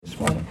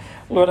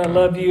Lord, I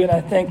love you and I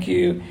thank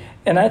you.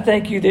 And I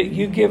thank you that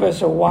you give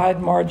us a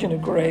wide margin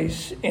of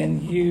grace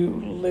and you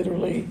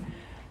literally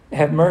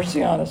have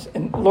mercy on us.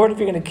 And Lord, if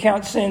you're going to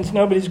count sins,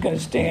 nobody's going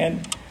to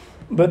stand.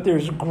 But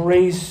there's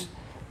grace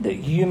that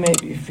you may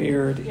be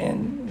feared.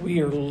 And we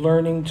are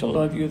learning to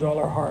love you with all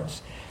our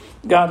hearts.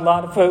 God, a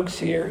lot of folks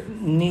here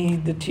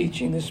need the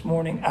teaching this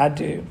morning. I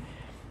do.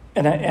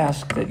 And I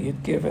ask that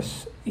you'd give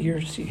us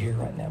ears to hear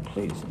right now,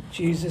 please. In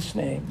Jesus'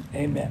 name,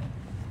 amen.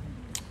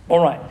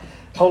 All right.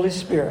 Holy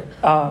Spirit.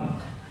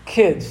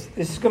 Kids,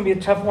 this is going to be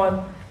a tough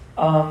one.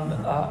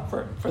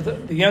 For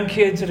the young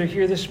kids that are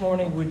here this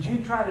morning, would you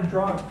try to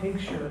draw a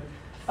picture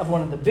of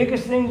one of the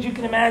biggest things you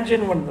can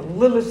imagine, one of the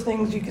littlest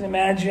things you can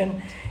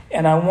imagine,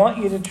 and I want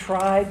you to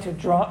try to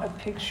draw a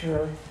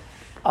picture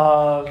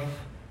of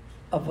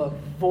a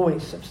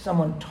voice, of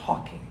someone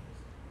talking,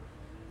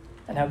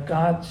 and how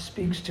God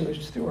speaks to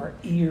us through our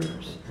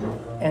ears,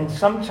 and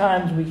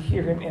sometimes we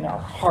hear him in our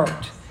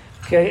heart.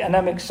 Okay, and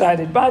I'm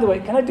excited. By the way,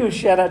 can I do a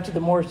shout out to the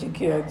Morrissey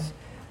kids?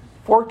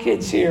 4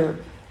 kids here.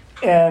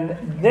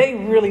 And they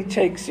really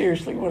take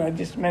seriously what I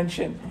just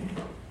mentioned.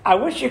 I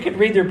wish you could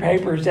read their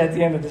papers at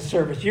the end of the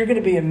service. You're going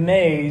to be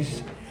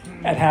amazed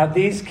at how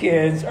these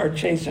kids are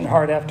chasing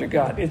hard after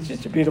God. It's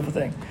just a beautiful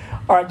thing.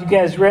 All right, you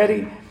guys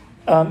ready?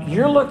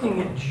 You're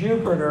looking at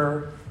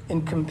Jupiter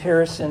in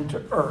comparison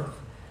to Earth.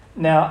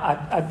 Now,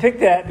 I picked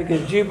that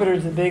because Jupiter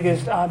is the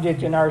biggest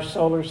object in our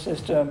solar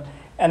system.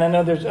 And I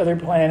know there's other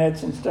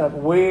planets and stuff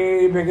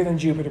way bigger than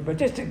Jupiter. But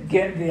just to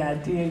get the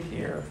idea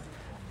here,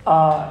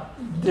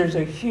 there's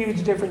a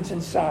huge difference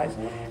in size.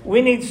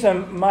 We need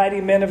some mighty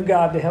men of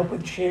God to help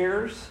with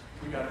chairs.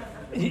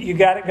 You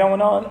got it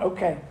going on?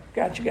 Okay.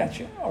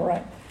 Gotcha. All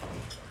right.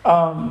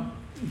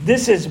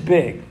 This is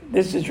big.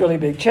 This is really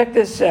big. Check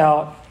this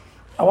out.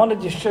 I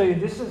wanted to show you,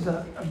 this is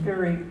a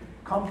very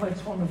complex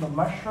form of a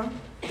mushroom.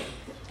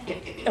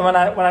 And when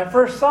I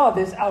first saw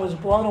this, I was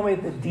blown away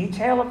at the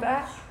detail of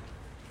that.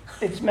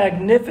 It's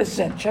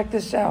magnificent. Check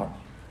this out.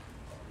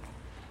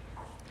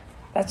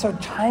 That's how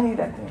tiny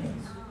that thing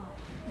is.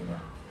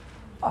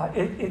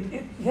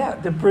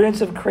 The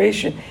brilliance of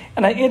creation.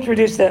 And I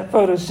introduced that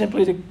photo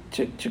simply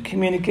to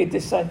communicate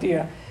this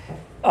idea.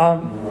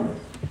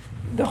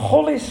 The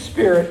Holy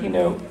Spirit,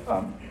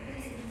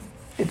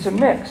 it's a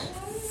mix.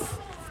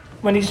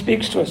 When he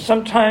speaks to us,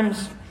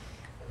 sometimes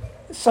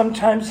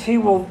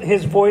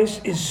his voice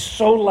is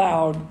so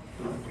loud,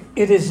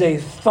 it is a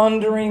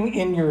thundering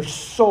in your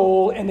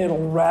soul and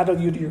it'll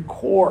rattle you to your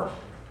core.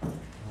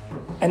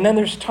 And then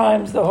there's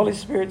times the Holy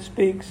Spirit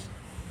speaks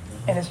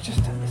and it's just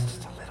a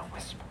little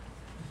whisper,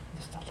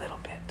 just a little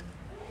bit.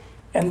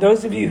 And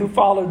those of you who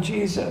follow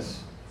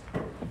Jesus,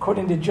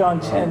 according to John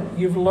 10,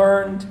 you've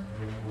learned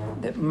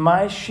that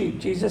my sheep,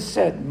 Jesus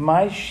said,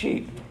 my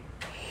sheep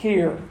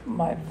hear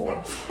my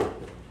voice.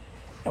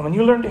 And when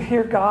you learn to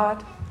hear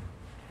God,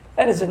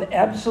 that is an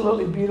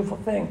absolutely beautiful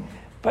thing.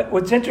 But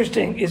what's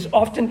interesting is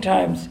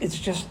oftentimes it's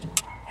just,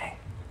 hey,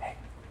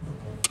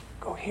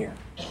 go here.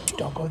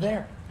 Don't go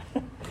there.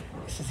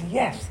 This is a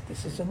yes.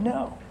 This is a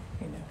no.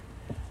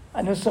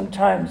 I know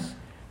sometimes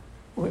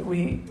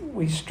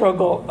we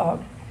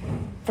struggle.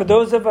 For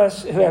those of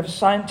us who have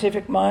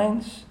scientific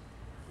minds,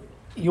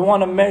 you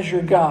want to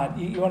measure God.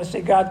 You want to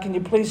say, God, can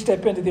you please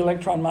step into the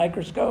electron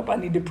microscope? I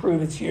need to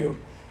prove it's you.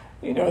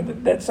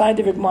 That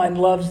scientific mind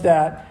loves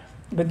that.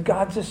 But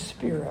God's a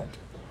spirit.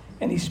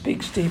 And he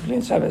speaks deeply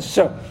inside of us.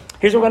 So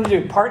here's what we're going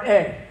to do. Part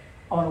A.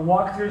 I want to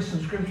walk through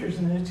some scriptures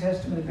in the New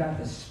Testament about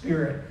the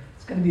Spirit.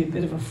 It's going to be a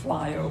bit of a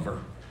flyover.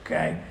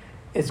 Okay?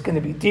 It's going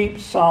to be deep,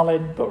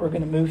 solid, but we're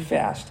going to move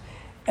fast.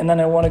 And then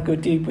I want to go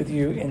deep with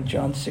you in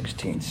John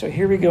 16. So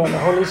here we go in the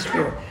Holy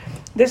Spirit.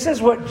 This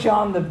is what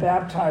John the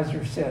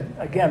Baptizer said.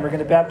 Again, we're going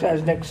to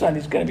baptize next Sunday.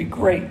 It's going to be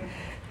great.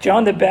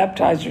 John the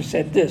Baptizer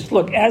said this.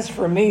 Look, as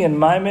for me and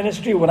my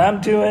ministry, what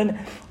I'm doing,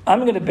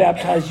 I'm going to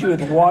baptize you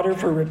with water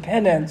for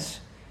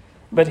repentance.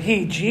 But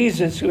he,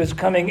 Jesus, who is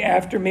coming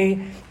after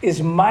me,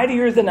 is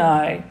mightier than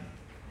I,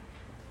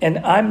 and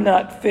I'm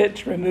not fit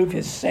to remove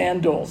his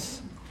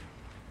sandals.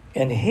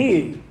 And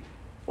he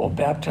will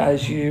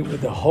baptize you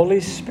with the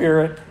Holy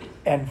Spirit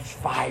and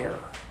fire.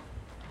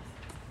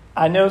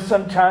 I know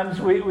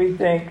sometimes we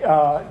think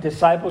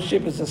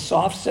discipleship is a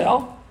soft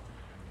sell,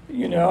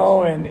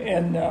 and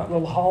a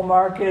little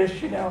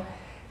Hallmarkish,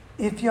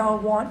 If y'all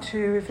want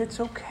to, if it's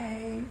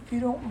okay, if you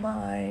don't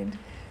mind,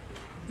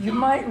 you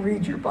might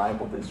read your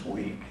Bible this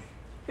week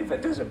if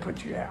it doesn't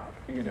put you out.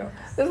 It's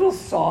a little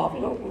soft, a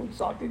little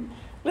soft.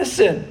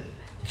 Listen,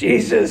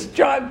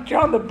 John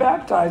the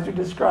Baptizer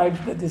describes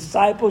the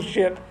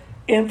discipleship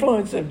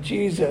influence of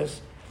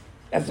Jesus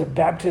as a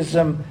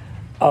baptism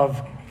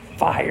of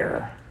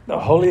fire, the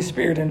Holy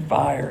Spirit and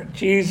fire.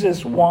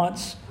 Jesus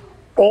wants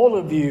all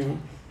of you.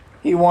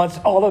 He wants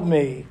all of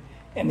me,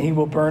 and he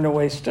will burn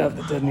away stuff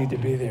that doesn't need to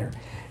be there.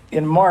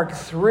 In Mark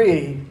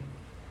 3,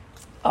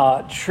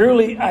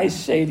 truly I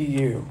say to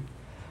you,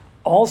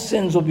 all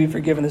sins will be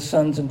forgiven the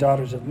sons and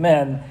daughters of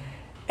men,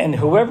 and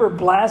whatever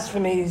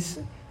blasphemies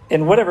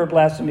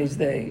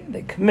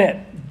they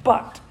commit.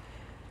 But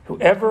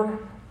whoever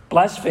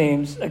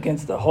blasphemes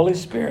against the Holy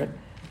Spirit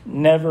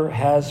never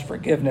has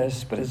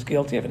forgiveness, but is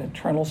guilty of an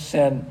eternal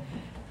sin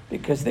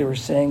because they were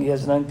saying he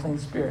has an unclean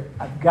spirit.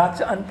 I've got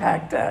to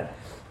unpack that.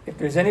 If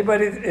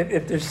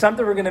there's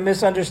something we're going to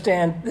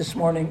misunderstand this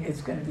morning,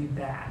 it's going to be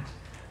that.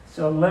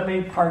 So let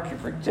me park here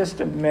for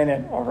just a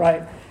minute, all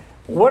right?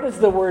 What is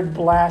the word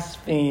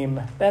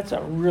blaspheme? That's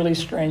a really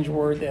strange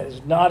word that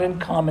is not in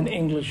common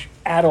English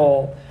at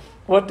all.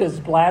 What does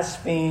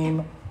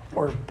blaspheme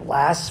or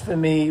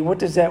blasphemy, what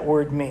does that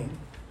word mean?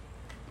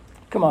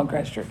 Come on,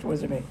 Christ Church, what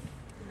does it mean?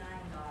 Denying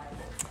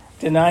God.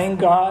 Denying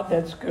God,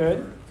 that's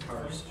good.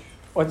 Cursed.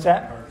 What's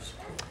that?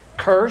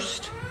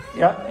 Cursed.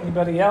 Yeah,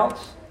 anybody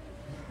else?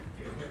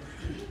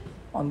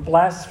 On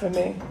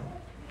blasphemy?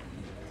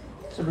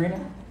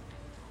 Sabrina?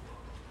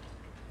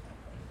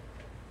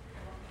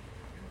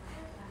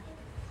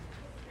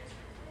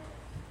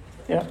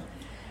 Yeah.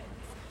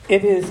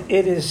 It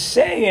is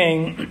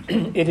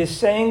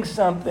saying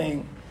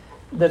something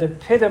that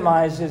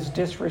epitomizes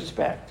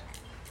disrespect.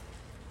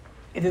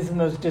 It is the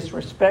most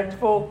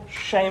disrespectful,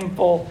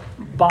 shameful,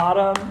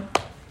 bottom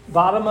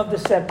of the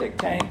septic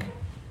tank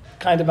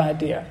kind of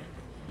idea.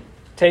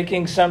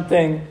 Taking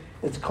something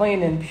that's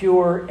clean and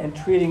pure and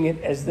treating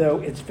it as though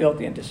it's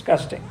filthy and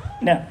disgusting.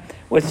 Now,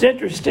 what's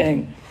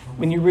interesting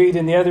when you read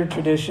in the other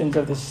traditions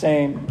of the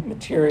same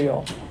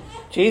material,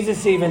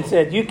 Jesus even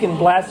said, you can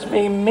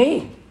blaspheme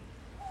me.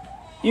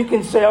 You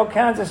can say all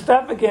kinds of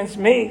stuff against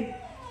me.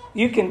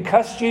 You can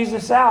cuss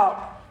Jesus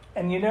out.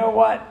 And you know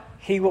what?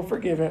 He will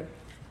forgive it.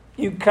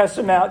 You cuss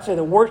him out, say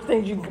the worst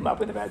things you can come up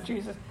with about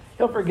Jesus.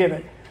 He'll forgive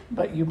it.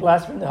 But you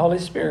blaspheme the Holy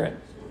Spirit,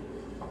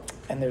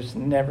 and there's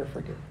never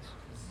forgiveness.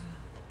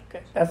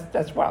 Okay,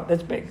 that's wild.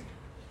 That's big.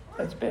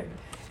 That's big.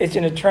 It's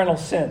an eternal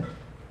sin.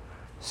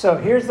 So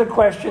here's the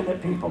question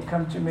that people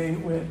come to me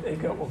with. They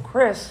go, well,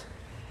 Chris,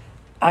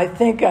 I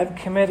think I've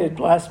committed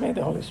blasphemy of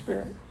the Holy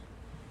Spirit.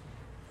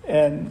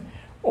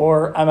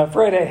 Or I'm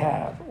afraid I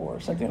have, or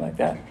something like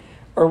that.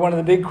 Or one of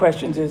the big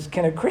questions is,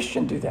 can a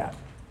Christian do that?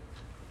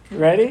 You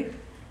ready?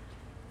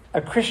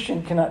 A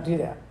Christian cannot do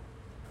that.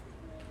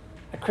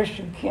 A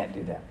Christian can't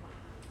do that.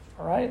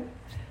 All right?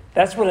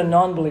 That's what a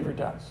non-believer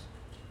does.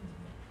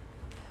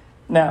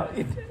 Now,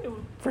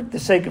 for the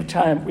sake of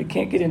time, we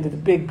can't get into the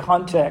big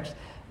context,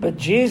 but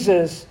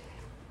Jesus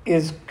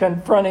is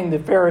confronting the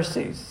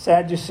Pharisees,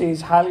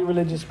 Sadducees, highly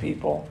religious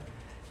people,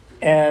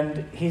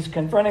 and he's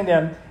confronting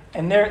them,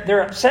 and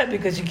they're upset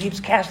because he keeps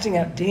casting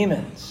out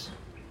demons.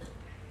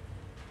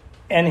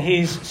 And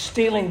he's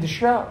stealing the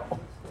show.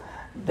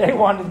 They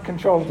wanted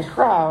control of the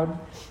crowd.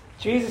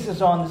 Jesus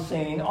is on the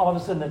scene. All of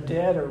a sudden the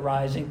dead are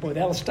rising. Boy,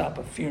 that'll stop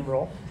a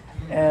funeral.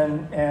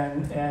 And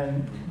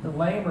the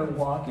lame are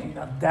walking.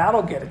 Now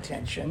that'll get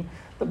attention.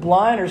 The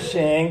blind are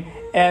seeing.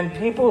 And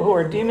people who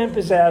are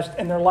demon-possessed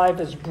and their life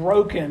is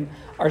broken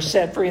are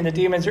set free and the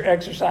demons are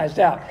exorcised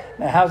out.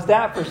 Now how's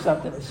that for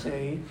something to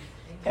see?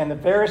 And the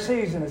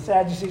Pharisees and the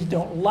Sadducees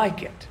don't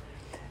like it.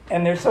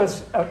 And they're so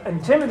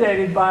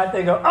intimidated by it,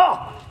 they go,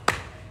 oh,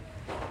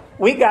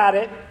 we got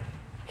it.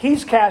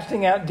 He's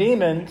casting out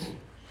demons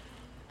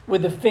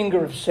with the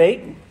finger of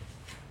Satan,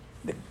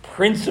 the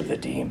prince of the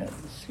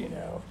demons, you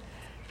know.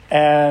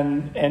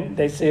 And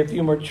they say a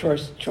few more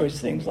choice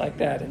things like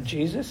that. And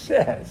Jesus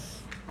says,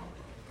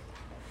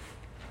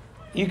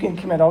 you can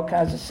commit all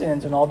kinds of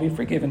sins and all be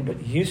forgiven,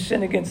 but you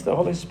sin against the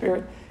Holy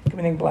Spirit,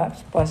 committing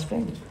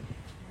blasphemy,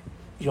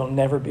 you'll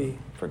never be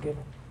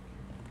forgiven.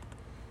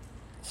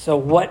 So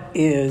what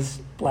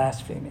is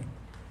blaspheming?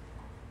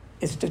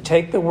 It's to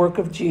take the work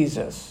of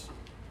Jesus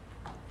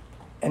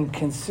and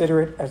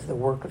consider it as the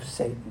work of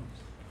Satan.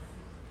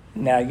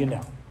 Now you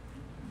know.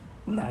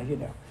 Now you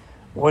know.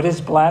 What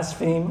is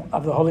blaspheme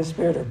of the Holy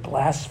Spirit or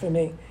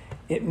blasphemy?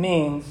 It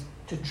means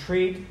to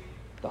treat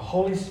the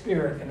Holy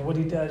Spirit and what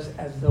he does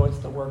as though it's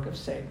the work of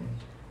Satan.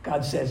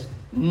 God says,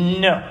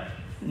 no.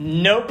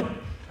 Nope.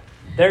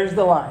 There's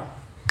the line.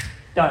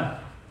 Done.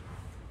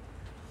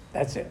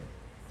 That's it.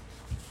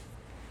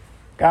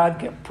 God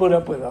can put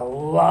up with a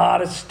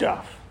lot of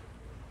stuff.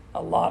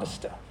 A lot of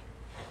stuff.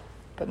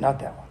 But not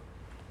that one.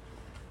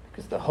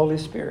 Because the Holy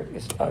Spirit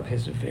is of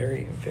his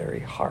very, very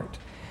heart.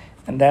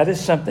 And that is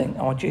something,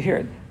 I want you to hear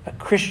it. A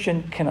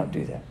Christian cannot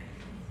do that.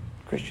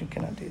 A Christian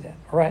cannot do that.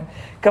 All right?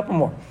 A couple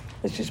more.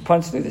 Let's just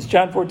punch through this.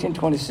 John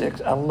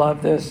 14:26. I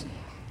love this.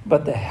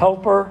 But the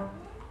Helper,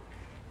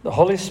 the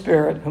Holy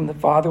Spirit, whom the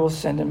Father will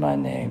send in my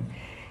name,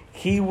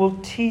 he will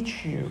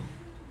teach you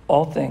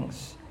all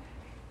things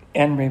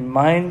and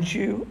remind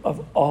you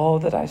of all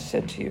that I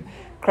said to you.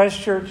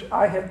 Christ Church,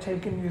 I have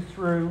taken you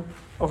through,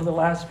 over the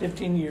last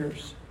 15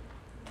 years,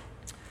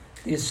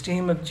 the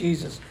esteem of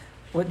Jesus.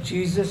 What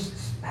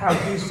Jesus, how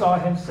he saw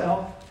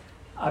himself,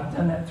 I've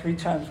done that 3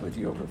 times with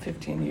you over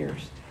 15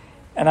 years.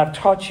 And I've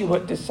taught you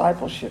what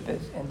discipleship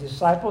is. And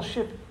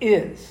discipleship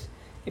is,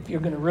 if you're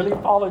going to really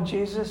follow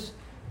Jesus,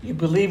 you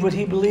believe what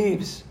he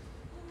believes.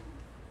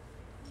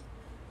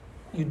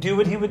 You do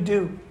what he would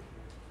do.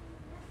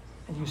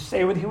 And you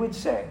say what he would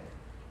say.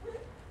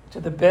 To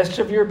the best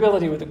of your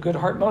ability with a good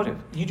heart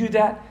motive. You do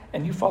that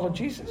and you follow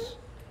Jesus.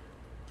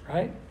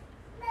 Right?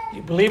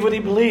 You believe what he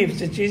believes.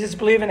 Did Jesus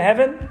believe in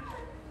heaven?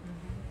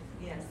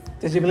 Yes.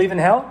 Does he believe in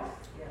hell?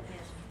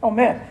 Oh,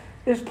 man.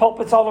 There's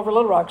pulpits all over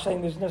Little Rock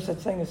saying there's no such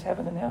thing as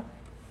heaven and hell.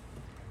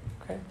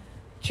 Okay?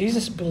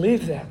 Jesus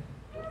believed that.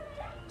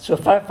 So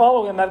if I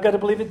follow him, I've got to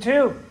believe it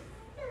too.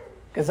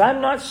 Because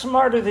I'm not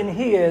smarter than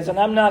he is, and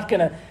I'm not going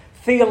to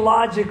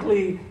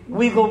theologically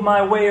wiggle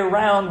my way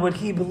around what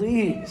he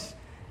believes.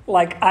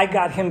 Like I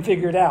got him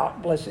figured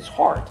out. Bless his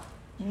heart.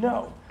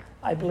 No.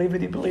 I believe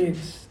what he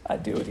believes. I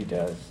do what he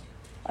does.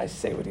 I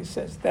say what he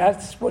says.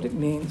 That's what it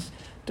means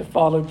to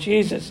follow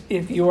Jesus.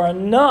 If you are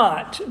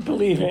not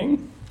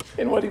believing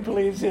in what he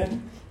believes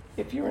in,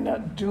 if you are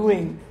not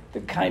doing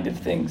the kind of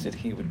things that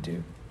he would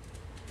do,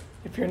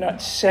 if you're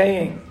not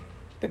saying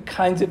the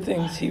kinds of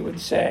things he would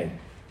say,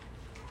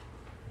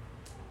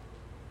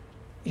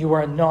 you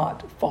are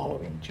not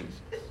following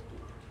Jesus.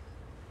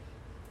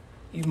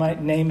 You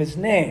might name his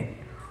name,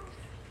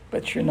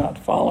 but you're not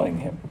following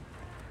him.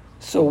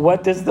 So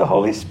what does the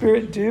Holy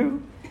Spirit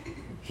do?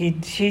 He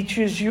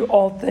teaches you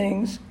all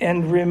things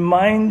and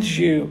reminds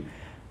you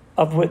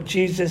of what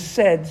Jesus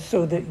said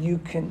so that you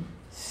can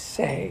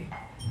say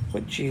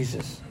what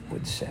Jesus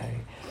would say.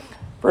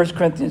 1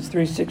 Corinthians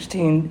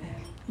 3:16,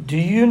 do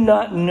you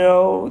not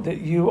know that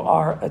you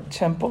are a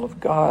temple of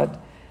God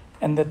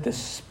and that the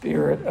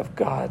Spirit of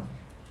God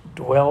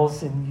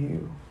dwells in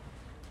you?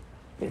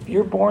 If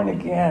you're born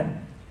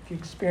again, if you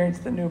experience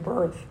the new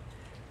birth,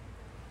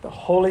 the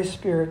Holy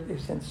Spirit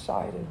is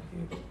inside of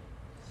you.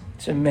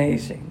 It's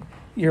amazing.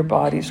 Your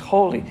body's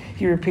holy.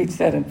 He repeats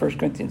that in 1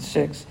 Corinthians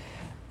 6.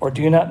 Or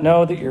do you not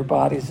know that your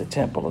body is a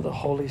temple of the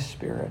Holy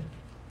Spirit?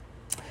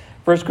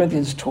 1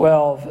 Corinthians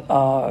 12,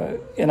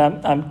 and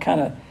I'm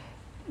kind of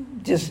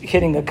just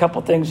hitting a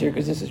couple things here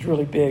because this is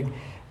really big.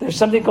 There's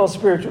something called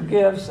spiritual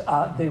gifts.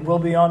 They will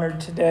be honored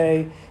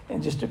today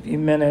in just a few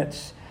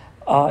minutes.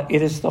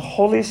 It is the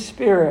Holy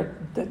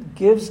Spirit that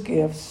gives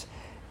gifts,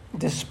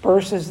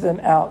 disperses them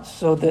out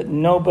so that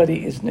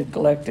nobody is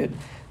neglected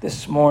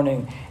this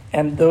morning.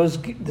 And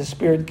the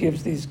Spirit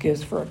gives these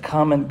gifts for a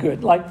common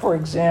good. Like, for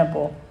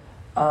example,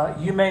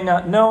 you may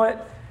not know it,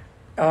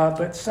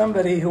 but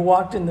somebody who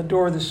walked in the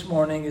door this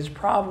morning is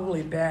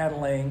probably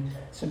battling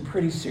some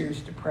pretty serious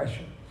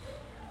depression.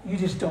 You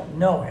just don't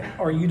know it,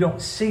 or you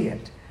don't see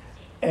it.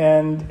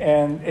 And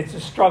it's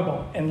a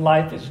struggle, and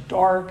life is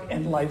dark,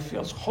 and life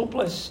feels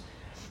hopeless.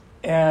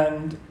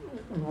 And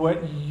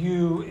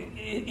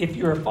if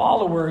you're a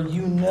follower,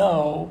 you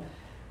know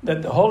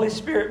that the Holy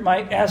Spirit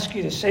might ask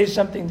you to say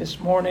something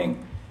this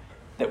morning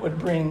that would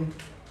bring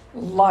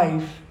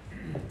life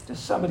to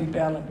somebody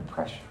battling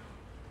depression.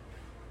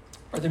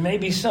 Or there may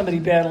be somebody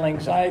battling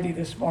anxiety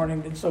this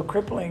morning that's so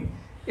crippling,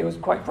 it was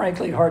quite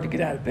frankly hard to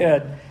get out of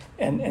bed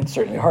and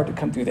certainly hard to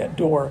come through that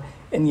door.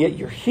 And yet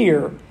you're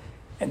here,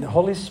 and the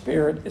Holy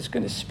Spirit is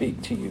going to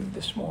speak to you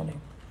this morning.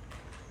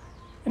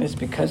 And it's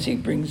because he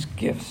brings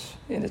gifts,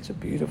 and it's a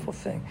beautiful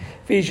thing.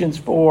 Ephesians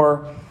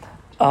 4,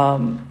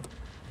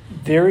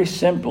 very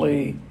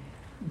simply,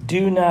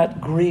 do not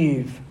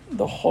grieve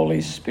the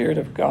Holy Spirit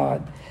of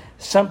God.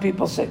 Some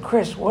people say,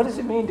 Chris, what does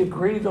it mean to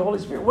grieve the Holy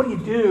Spirit? What do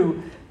you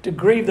do to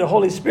grieve the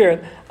Holy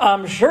Spirit?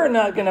 I'm sure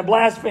not going to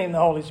blaspheme the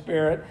Holy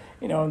Spirit.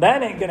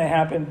 That ain't going to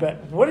happen.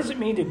 But what does it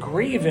mean to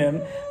grieve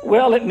him?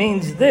 Well, it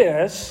means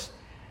this.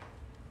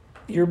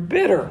 You're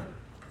bitter.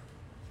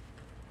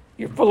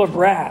 You're full of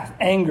wrath,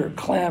 anger,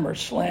 clamor,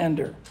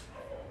 slander.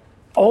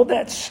 All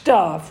that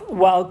stuff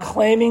while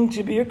claiming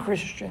to be a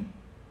Christian.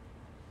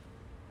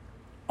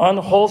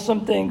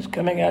 Unwholesome things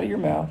coming out of your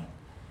mouth.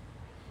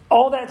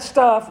 All that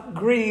stuff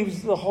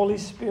grieves the Holy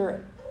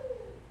Spirit.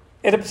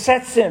 It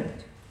upsets him.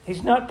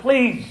 He's not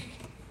pleased.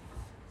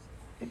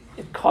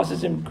 It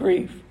causes him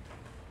grief.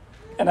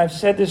 And I've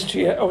said this to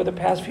you over the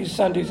past few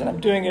Sundays, and I'm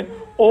doing it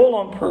all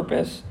on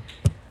purpose.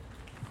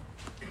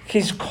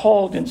 He's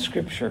called in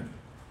Scripture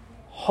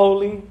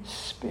Holy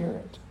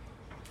Spirit,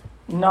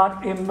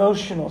 not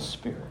emotional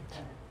spirit.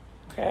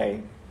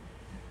 Okay?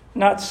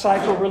 Not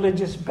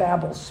psycho-religious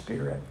babble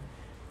spirit.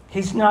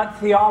 He's not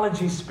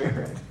theology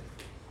spirit.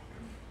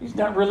 He's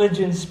not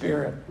religion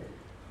spirit.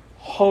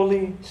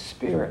 Holy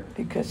Spirit,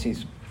 because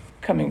he's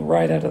coming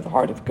right out of the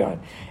heart of God.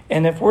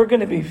 And if we're going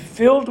to be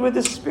filled with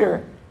the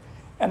Spirit,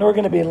 and we're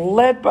going to be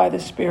led by the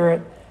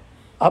Spirit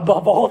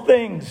above all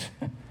things,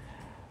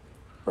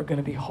 we're going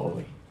to be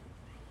holy.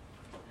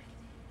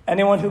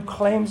 Anyone who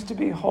claims to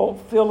be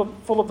full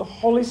of the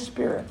Holy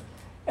Spirit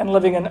and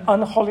living an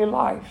unholy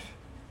life,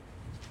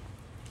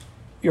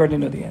 you already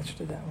know the answer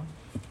to that one.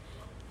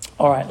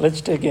 All right, let's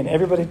dig in.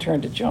 Everybody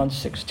turn to John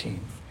 16.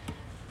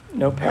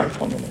 No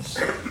PowerPoint in this.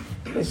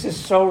 This is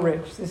so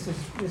rich. This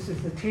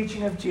is the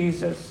teaching of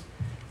Jesus.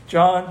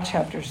 John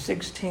chapter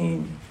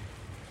 16.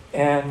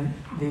 And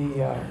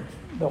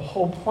the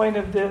whole point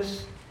of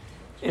this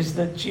is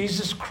that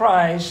Jesus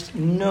Christ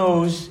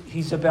knows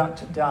he's about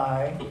to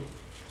die.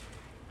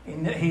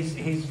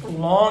 He's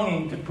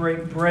longing to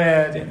break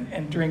bread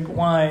and drink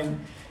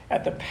wine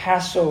at the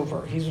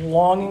Passover. He's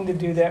longing to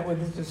do that with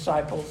his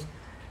disciples,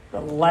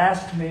 the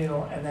last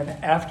meal. And then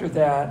after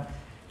that,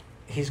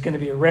 he's going to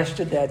be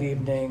arrested that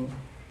evening.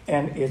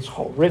 And it's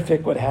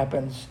horrific what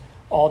happens.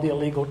 All the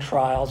illegal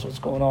trials, what's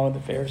going on with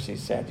the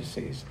Pharisees,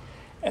 Sadducees.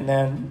 And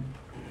then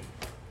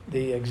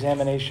the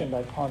examination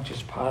by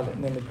Pontius Pilate,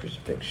 and then the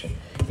crucifixion.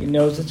 He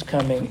knows it's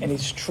coming, and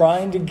he's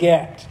trying to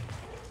get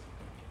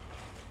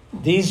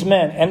these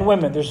men and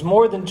women. There's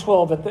more than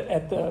 12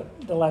 at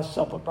the Last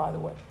Supper, by the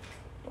way.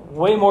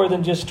 Way more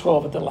than just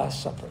 12 at the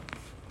Last Supper.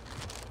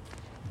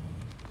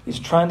 He's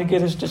trying to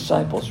get his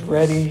disciples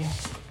ready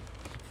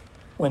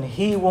when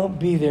he won't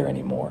be there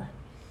anymore.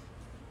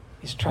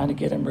 He's trying to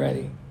get them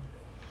ready.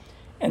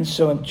 And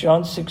so in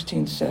John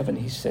 16:7,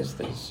 he says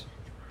this.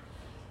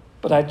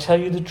 But I tell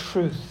you the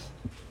truth.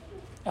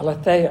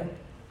 Aletheia,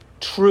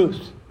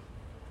 truth.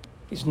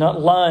 He's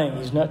not lying.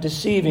 He's not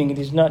deceiving. And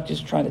he's not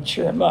just trying to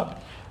cheer him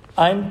up.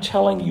 I'm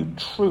telling you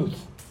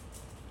truth.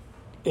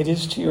 It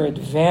is to your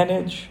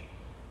advantage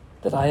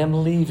that I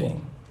am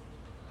leaving.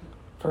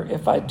 For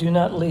if I do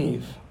not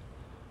leave,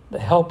 the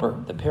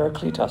Helper, the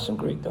Parakletos in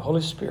Greek, the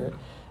Holy Spirit,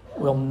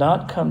 will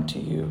not come to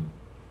you.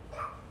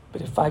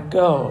 But if I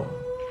go,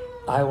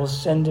 I will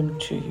send him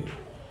to you.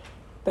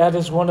 That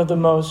is one of the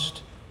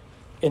most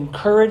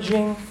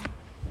encouraging,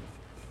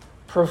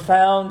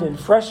 profound, and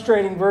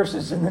frustrating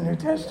verses in the New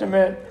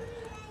Testament.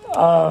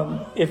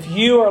 If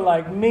you are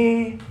like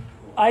me,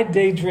 I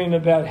daydream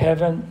about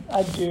heaven.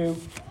 I do.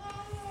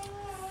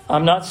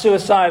 I'm not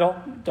suicidal,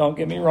 don't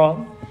get me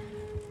wrong.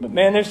 But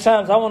man, there's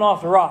times I want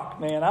off the rock,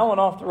 man. I want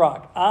off the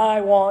rock.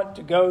 I want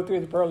to go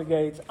through the pearly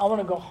gates. I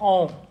want to go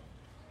home.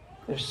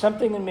 There's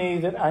something in me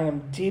that I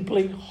am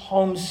deeply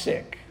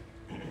homesick.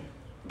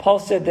 Paul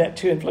said that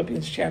too in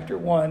Philippians chapter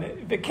 1.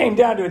 If it came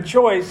down to a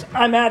choice,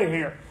 I'm out of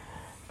here.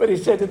 But he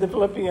said to the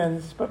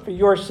Philippians, but for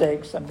your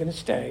sakes, I'm going to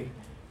stay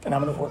and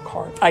I'm going to work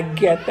hard. I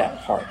get that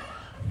heart.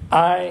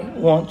 I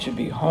want to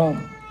be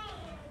home.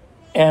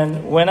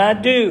 And when I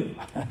do,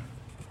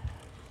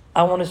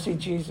 I want to see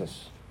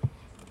Jesus.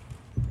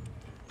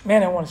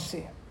 Man, I want to see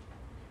him.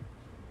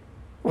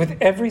 With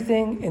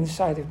everything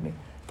inside of me,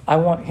 I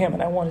want him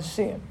and I want to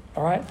see him.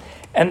 All right?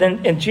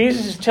 And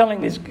Jesus is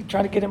telling this,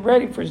 trying to get him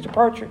ready for his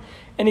departure.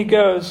 And he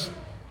goes,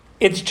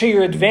 it's to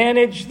your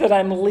advantage that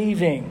I'm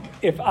leaving.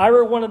 If I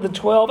were one of the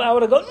 12, I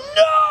would have gone,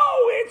 no,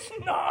 it's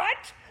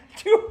not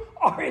to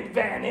our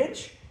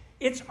advantage.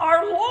 It's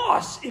our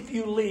loss if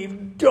you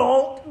leave.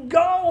 Don't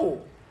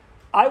go.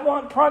 I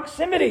want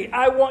proximity.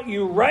 I want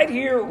you right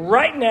here,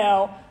 right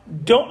now.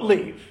 Don't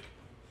leave.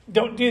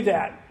 Don't do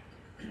that.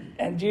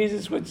 And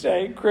Jesus would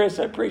say, Chris,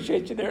 I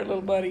appreciate you there,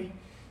 little buddy.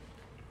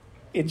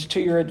 It's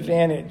to your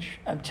advantage.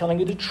 I'm telling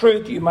you the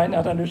truth. You might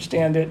not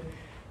understand it,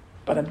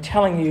 but I'm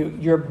telling you,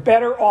 you're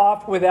better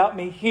off without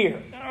me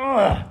here.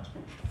 Ugh.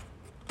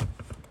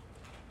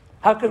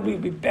 How could we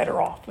be better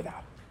off without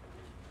him?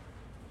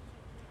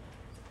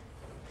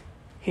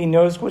 He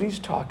knows what he's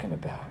talking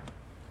about.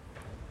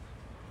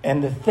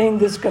 And the thing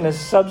that's going to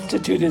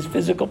substitute his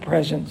physical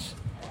presence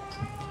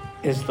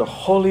is the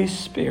Holy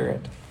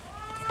Spirit,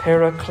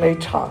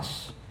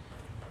 Parakletos,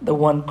 the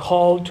one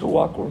called to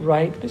walk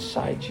right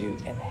beside you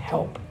and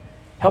help.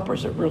 Helper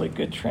is a really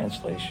good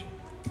translation.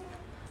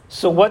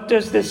 So what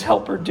does this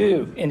helper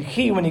do? And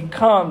when he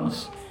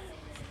comes,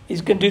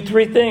 he's going to do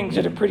three things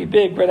that are pretty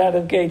big right out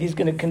of the gate. He's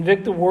going to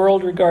convict the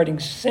world regarding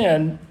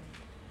sin,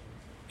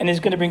 and he's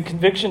going to bring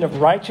conviction of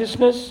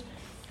righteousness,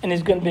 and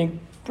he's going to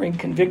bring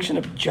conviction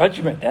of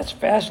judgment. That's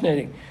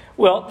fascinating.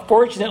 Well,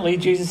 fortunately,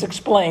 Jesus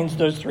explains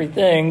those three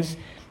things,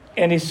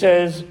 and he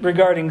says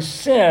regarding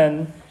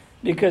sin,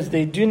 because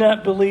they do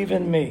not believe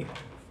in me.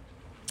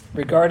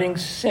 Regarding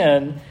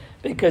sin,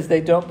 because they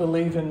don't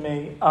believe in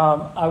me.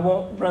 I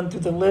won't run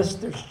through the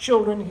list. There's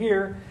children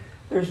here.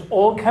 There's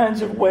all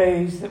kinds of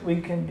ways that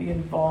we can be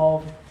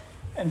involved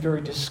in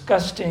very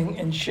disgusting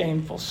and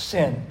shameful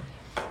sin.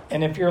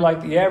 And if you're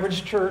like the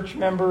average church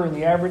member in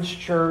the average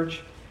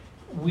church,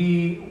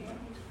 we,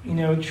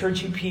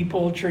 churchy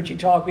people, churchy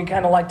talk, we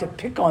kind of like to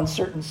pick on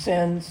certain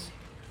sins,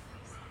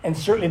 and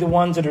certainly the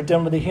ones that are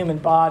done with the human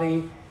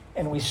body,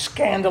 and we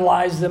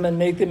scandalize them and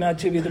make them out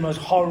to be the most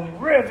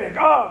horrific.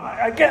 Oh,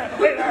 I can't.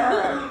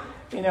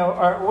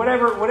 Or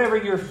whatever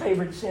your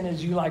favorite sin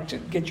is, you like to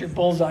get your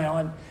bullseye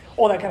on,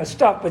 all that kind of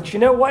stuff. But you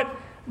know what?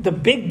 The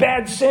big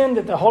bad sin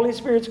that the Holy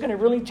Spirit's going to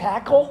really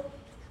tackle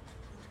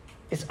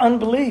is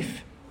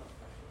unbelief.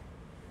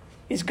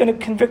 He's going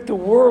to convict the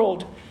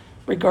world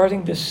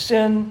regarding the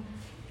sin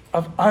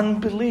of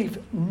unbelief,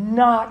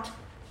 not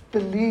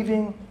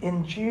believing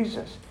in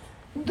Jesus.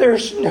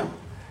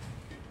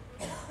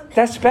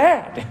 That's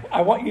bad.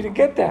 I want you to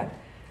get that.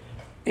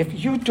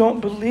 If you don't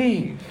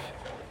believe,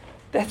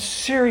 that's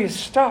serious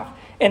stuff.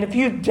 And if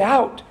you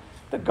doubt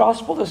the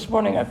gospel this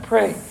morning, I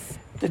pray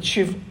that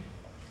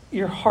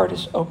your heart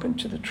is open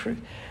to the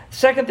truth.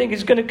 Second thing,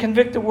 he's going to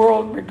convict the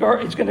world.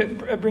 He's going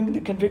to bring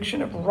the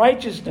conviction of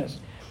righteousness.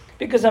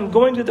 Because I'm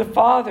going to the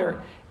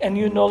Father, and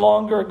you no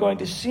longer are going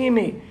to see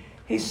me.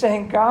 He's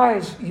saying,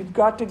 guys, you've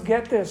got to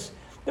get this.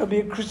 There'll be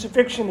a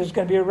crucifixion. There's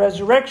going to be a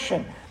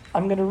resurrection.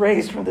 I'm going to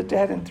raise from the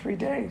dead in 3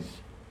 days.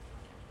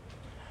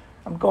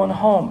 I'm going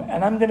home,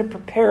 and I'm going to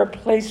prepare a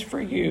place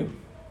for you.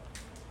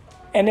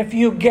 And if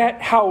you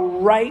get how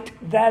right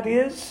that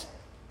is,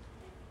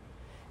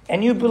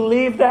 and you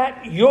believe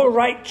that, you're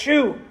right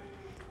too.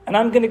 And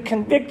I'm going to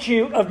convict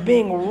you of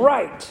being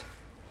right.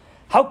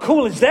 How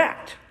cool is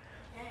that?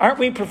 Aren't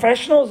we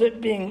professionals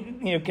at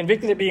being,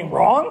 convicted of being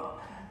wrong?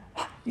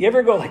 You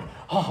ever go like,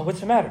 oh, what's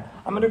the matter?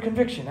 I'm under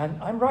conviction.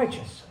 I'm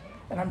righteous.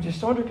 And I'm just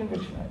so under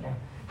conviction right now.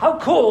 How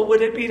cool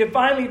would it be to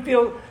finally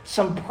feel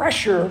some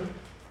pressure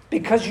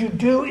because you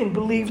do and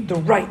believe the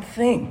right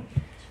thing?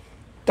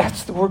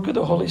 That's the work of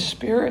the Holy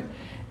Spirit.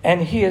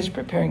 And he is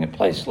preparing a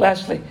place.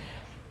 Lastly,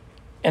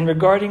 and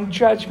regarding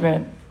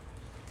judgment,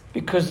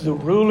 because the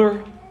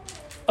ruler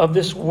of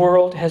this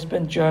world has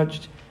been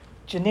judged.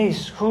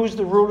 Janice, who's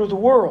the ruler of the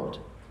world?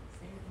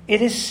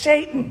 It is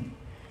Satan.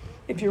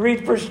 If you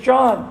read 1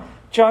 John,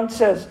 John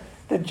says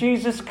that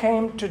Jesus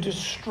came to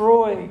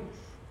destroy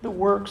the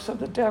works of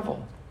the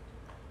devil.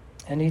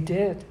 And he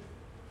did.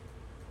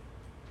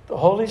 The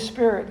Holy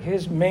Spirit,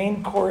 his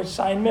main core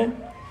assignment,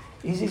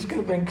 he's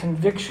going to bring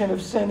conviction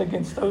of sin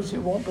against those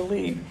who won't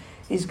believe.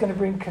 He's going to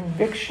bring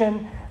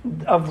conviction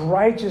of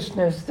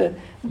righteousness that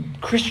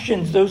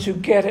Christians, those who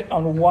get it,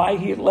 on why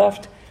he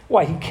left,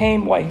 why he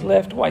came, why he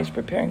left, why he's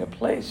preparing a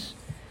place.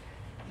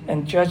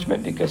 And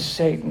judgment because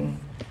Satan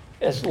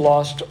has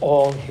lost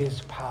all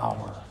his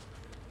power.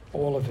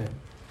 All of it.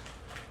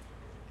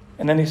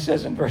 And then he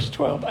says in verse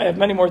 12, I have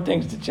many more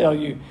things to tell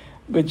you,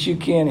 but you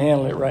can't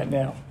handle it right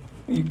now.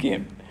 You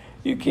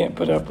can't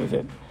put up with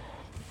it.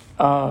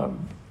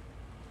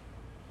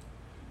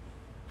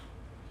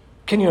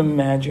 Can you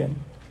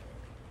imagine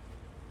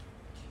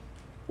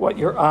what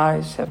your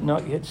eyes have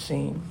not yet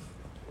seen,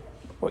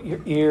 what your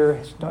ear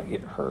has not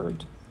yet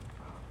heard,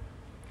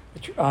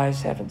 what your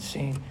eyes haven't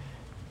seen,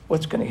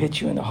 what's going to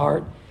hit you in the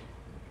heart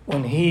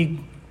when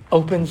he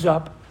opens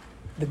up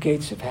the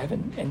gates of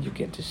heaven and you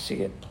get to see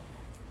it?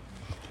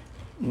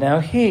 Now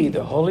he,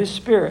 the Holy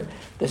Spirit,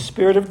 the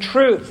Spirit of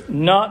truth,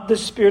 not the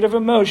spirit of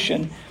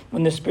emotion,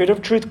 when the Spirit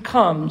of truth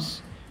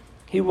comes,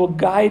 he will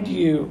guide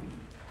you,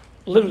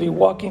 literally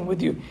walking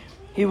with you.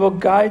 He will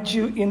guide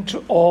you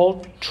into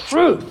all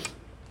truth.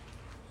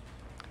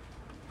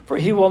 For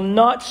he will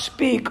not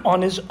speak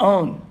on his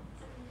own,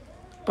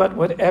 but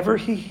whatever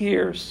he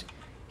hears,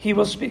 he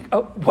will speak.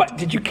 Oh, what?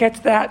 Did you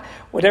catch that?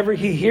 Whatever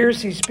he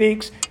hears, he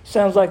speaks.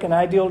 Sounds like an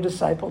ideal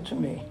disciple to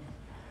me.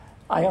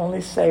 I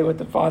only say what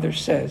the Father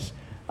says.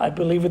 I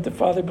believe what the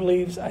Father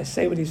believes. I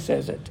say what he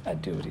says. I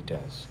do what he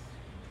does.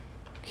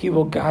 He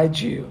will guide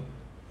you.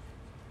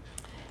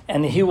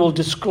 And he will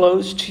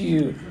disclose to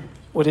you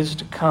what is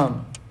to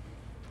come.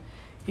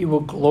 He will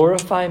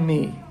glorify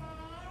me.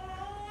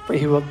 For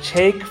he will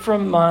take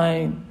from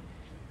mine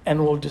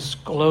and will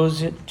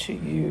disclose it to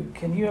you.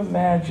 Can you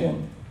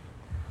imagine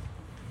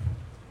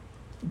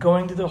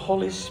going to the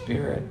Holy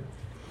Spirit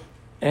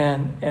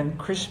and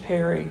Chris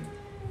Perry?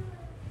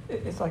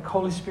 It's like,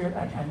 Holy Spirit,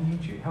 I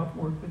need you. Help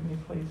work with me,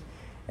 please.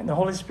 And the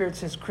Holy Spirit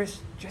says, Chris,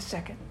 just a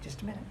second,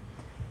 just a minute.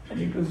 And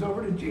he goes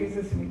over to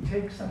Jesus and he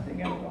takes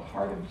something out of the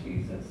heart of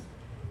Jesus.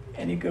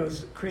 And he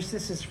goes, Chris,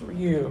 this is for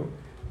you.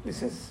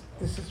 This is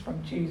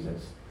from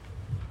Jesus.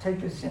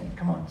 Take this in.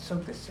 Come on,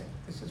 soak this in.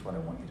 This is what I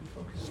want you to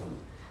focus on.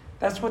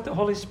 That's what the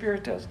Holy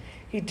Spirit does.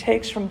 He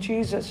takes from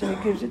Jesus and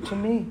he gives it to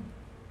me.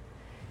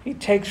 He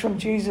takes from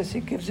Jesus, he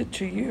gives it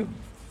to you.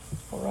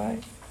 All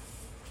right?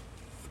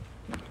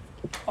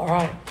 All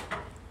right.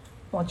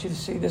 I want you to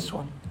see this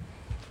one.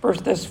 1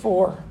 Thess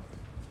 4.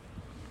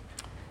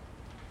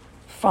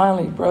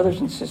 Finally, brothers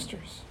and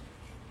sisters,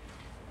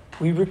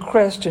 we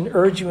request and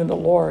urge you in the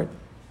Lord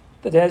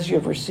that as you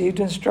have received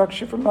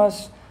instruction from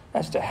us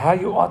as to how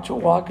you ought to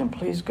walk and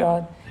please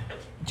God,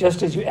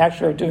 just as you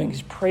actually are doing.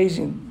 He's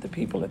praising the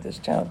people of this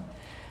town.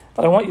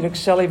 But I want you to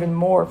excel even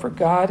more, for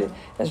God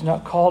has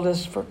not called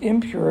us for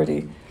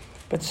impurity,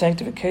 but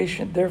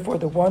sanctification. Therefore,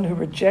 the one who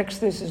rejects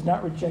this is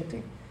not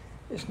rejecting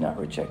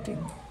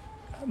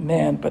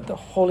man, but the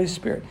Holy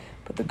Spirit,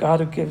 but the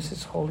God who gives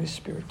his Holy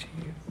Spirit to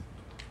you.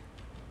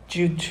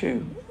 Jude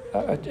 2,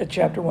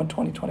 chapter 1,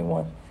 20,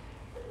 21.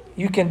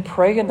 You can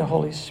pray in the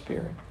Holy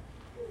Spirit.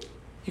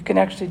 You can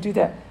actually do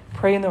that.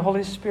 Pray in the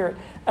Holy Spirit.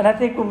 And I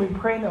think when we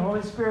pray in the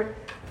Holy Spirit,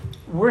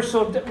 we're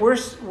so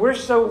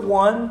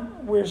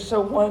one.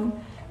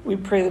 We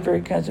pray the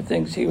very kinds of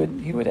things he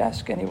would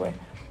ask anyway.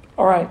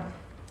 All right.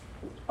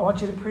 I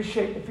want you to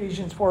appreciate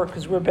Ephesians 4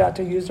 because we're about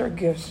to use our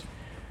gifts.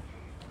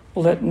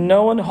 Let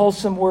no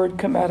unwholesome word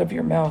come out of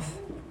your mouth.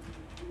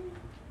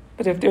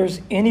 But if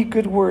there's any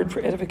good word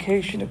for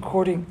edification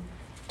according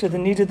to the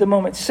need of the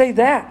moment, say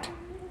that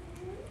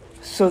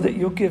so that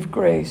you'll give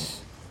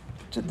grace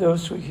to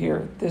those who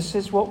hear. This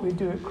is what we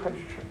do at Christ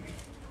Church.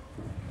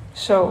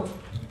 So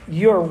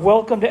you're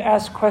welcome to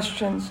ask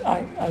questions.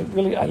 I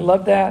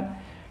love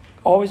that.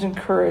 Always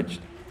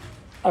encouraged.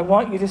 I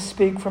want you to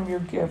speak from your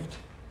gift.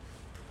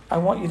 I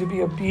want you to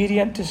be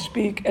obedient to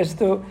speak as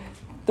though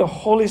the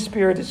Holy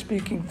Spirit is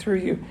speaking through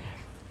you.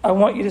 I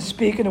want you to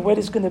speak in a way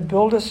that's going to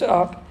build us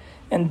up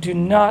and do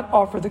not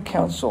offer the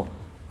counsel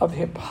of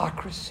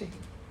hypocrisy.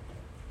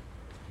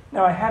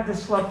 Now, I had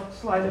this slide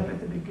up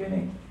at the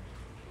beginning,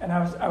 and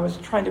I was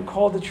trying to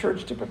call the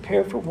church to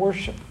prepare for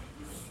worship.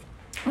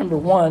 Number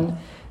one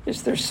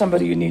is there's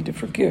somebody you need to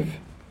forgive.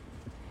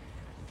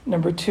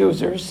 Number 2, is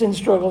there a sin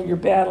struggle you're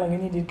battling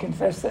and you need to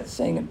confess that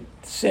sin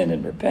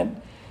and repent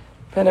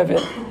of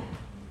it?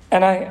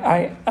 And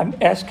I'm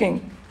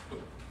asking,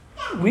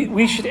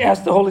 we should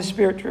ask the Holy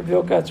Spirit to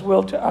reveal God's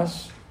will to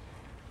us,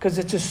 because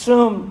it's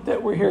assumed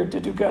that we're here to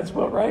do God's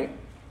will, right?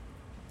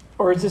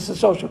 Or is this a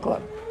social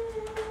club?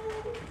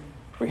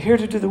 We're here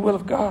to do the will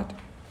of God.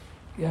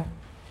 Yeah.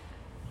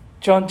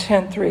 John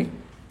 10:3,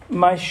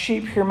 my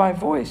sheep hear my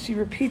voice. He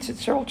repeats it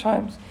several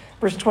times.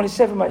 Verse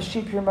 27, my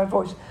sheep hear my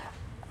voice.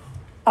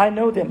 I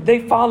know them. They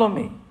follow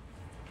me.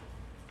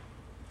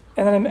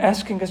 And then I'm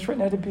asking us right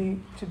now to be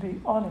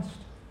honest.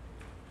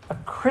 A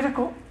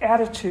critical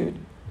attitude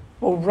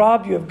will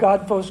rob you of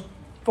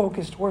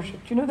God-focused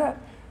worship. Do you know that?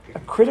 A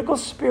critical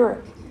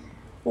spirit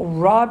will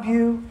rob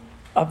you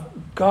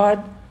of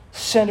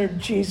God-centered,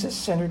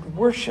 Jesus-centered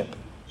worship.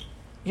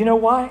 You know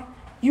why?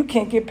 You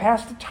can't get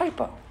past a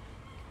typo.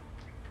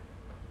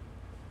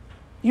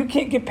 You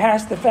can't get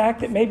past the fact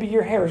that maybe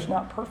your hair is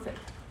not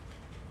perfect.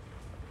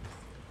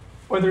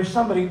 Or there's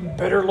somebody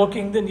better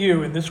looking than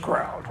you in this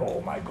crowd.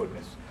 Oh my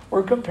goodness.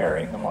 We're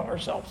comparing among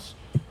ourselves.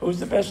 Who's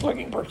the best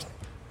looking person?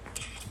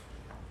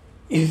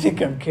 You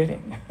think I'm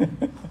kidding?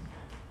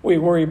 We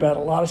worry about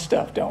a lot of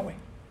stuff, don't we?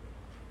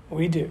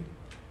 We do.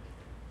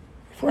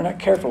 If we're not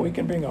careful, we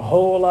can bring a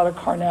whole lot of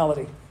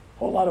carnality, a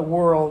whole lot of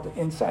world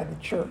inside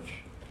the church.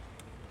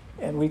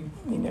 And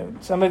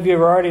some of you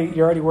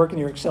you're already working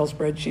your Excel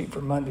spreadsheet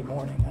for Monday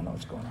morning. I know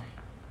what's going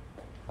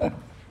on.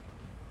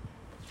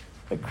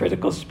 A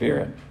critical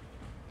spirit,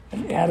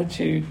 an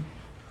attitude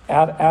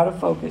out of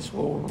focus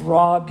will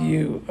rob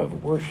you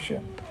of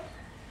worship.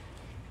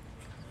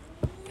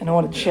 And I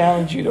want to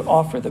challenge you to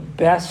offer the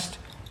best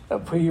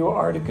of who you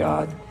are to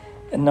God,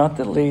 and not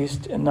the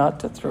least, and not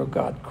to throw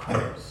God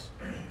crumbs.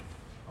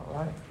 All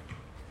right?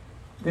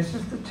 This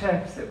is the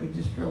text that we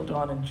just drilled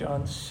on in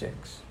John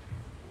 6.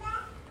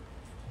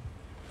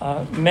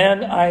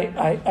 Men,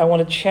 I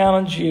want to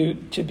challenge you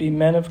to be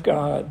men of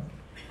God.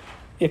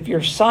 If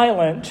you're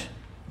silent,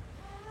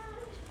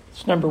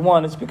 it's number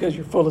 1, it's because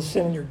you're full of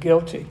sin and you're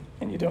guilty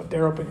and you don't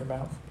dare open your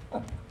mouth.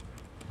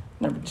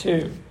 Number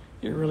 2,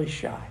 you're really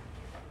shy.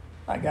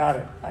 I got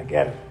it. I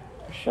get it.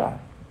 You're shy.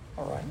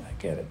 All right, I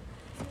get it.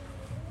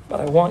 But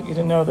I want you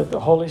to know that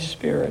the Holy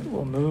Spirit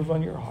will move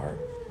on your heart.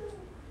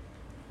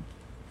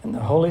 And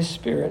the Holy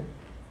Spirit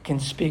can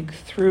speak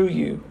through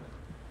you.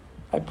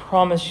 I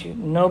promise you,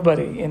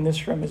 nobody in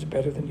this room is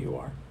better than you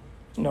are.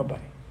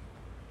 Nobody.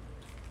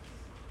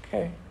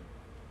 Okay?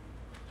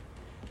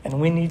 And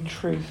we need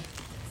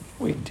truth.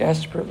 We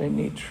desperately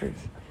need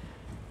truth.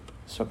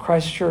 So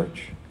Christ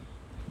Church,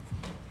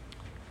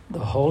 the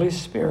Holy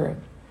Spirit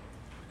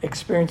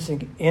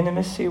experiencing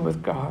intimacy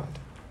with God,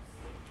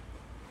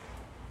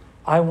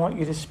 I want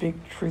you to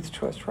speak truth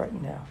to us right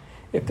now.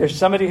 If there's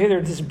somebody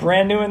here that's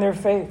brand new in their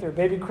faith, they're a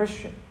baby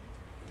Christian,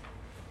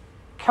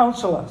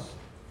 counsel us.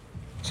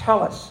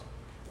 Tell us,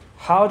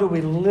 how do we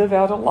live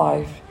out a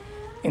life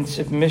in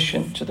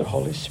submission to the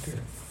Holy Spirit?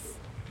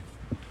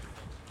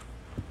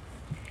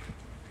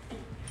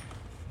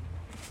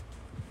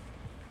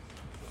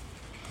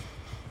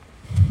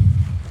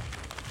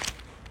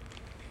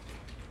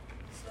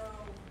 So,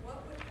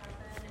 what would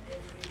happen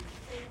if we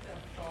take the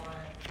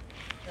thought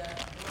that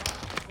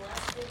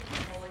blessed with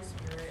the Holy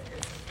Spirit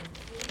is a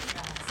complete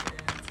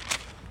accident,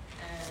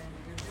 and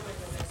you're doing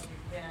the best you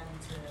can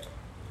to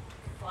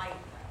fight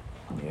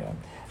that? Yeah.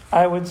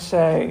 I would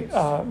say,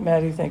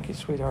 Maddie, thank you,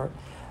 sweetheart.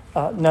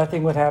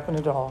 Nothing would happen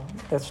at all.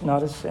 That's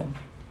not a sin.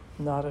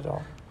 Not at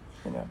all.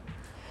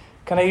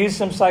 Can I use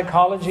some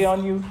psychology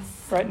on you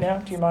right now?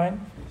 Do you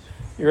mind?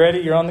 You ready?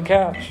 You're on the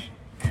couch.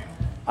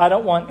 I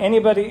don't want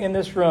anybody in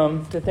this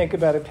room to think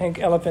about a pink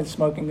elephant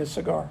smoking a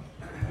cigar.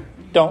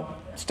 Don't.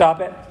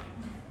 Stop it.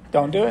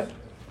 Don't do it.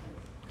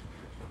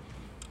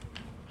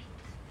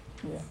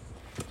 Yeah.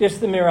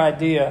 Just the mere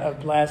idea of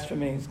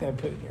blasphemy is going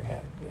to put it in your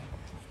head. Yeah.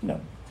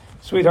 No.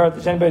 Sweetheart, if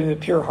there's anybody with a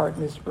pure heart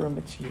in this room,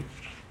 it's you.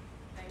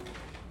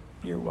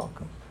 You're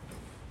welcome.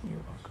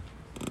 You're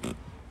welcome.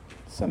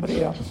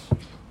 Somebody else.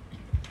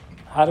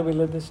 How do we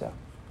live this out?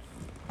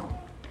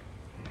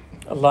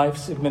 A life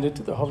submitted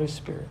to the Holy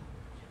Spirit.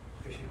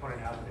 Because she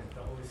pointed out that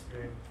the Holy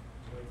Spirit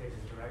really takes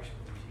his direction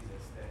from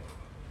Jesus, that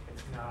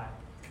it's not,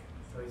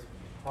 so he's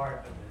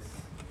part of this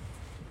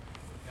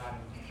God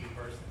in 2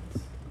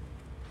 persons.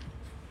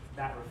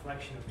 That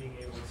reflection of being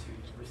able to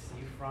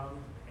receive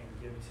from and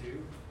give to,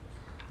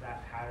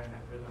 that pattern,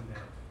 that rhythm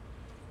that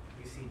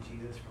we see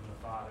Jesus from the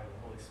Father, the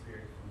Holy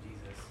Spirit from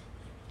Jesus,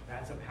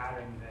 that's a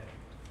pattern that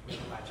we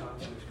can latch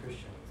onto as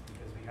Christians,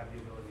 because we have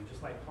the ability, just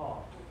like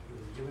Paul, he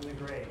was given the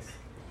grace,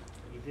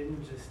 but he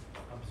didn't just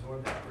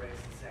absorb that grace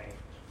and say,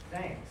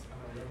 thanks, I'm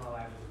going to live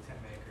my life as a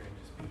tent maker and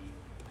just be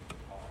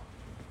Paul.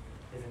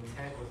 His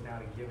intent was now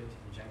to give it to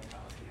the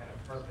Gentiles. He had a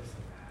purpose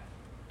in that.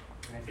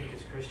 And I think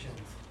as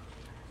Christians,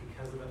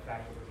 because of the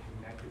fact that we're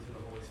connected to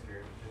the Holy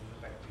Spirit, because of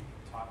the fact that we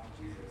can talk to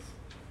Jesus,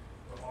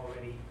 we're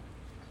already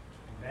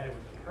embedded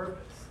with the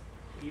purpose,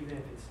 even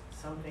if it's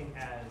something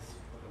as,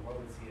 what the world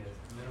would see as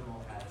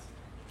minimal as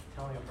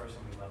telling a person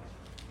we love them,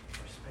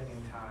 or spending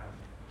time,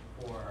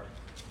 or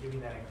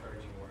giving that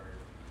encouraging word,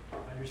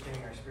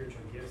 understanding our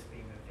spiritual gifts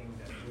being the things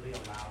that really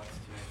allow us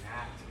to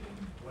enact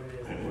what it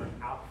is that we're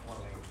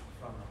outflowing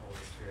from the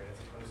Holy Spirit, as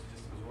opposed to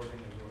just absorbing,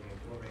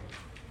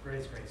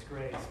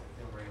 grace, but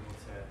then we're able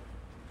to,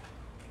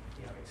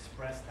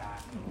 express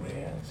that in a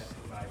way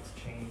that provides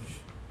change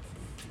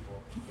to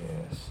people.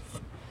 Yes.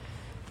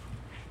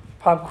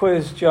 Pop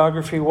quiz,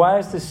 geography. Why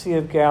is the Sea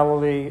of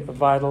Galilee a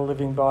vital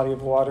living body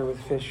of water with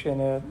fish in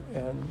it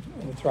and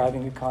a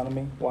thriving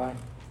economy? Why?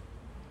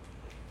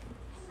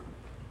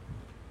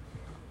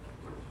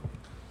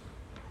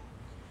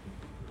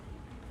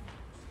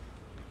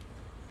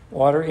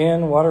 Water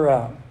in, water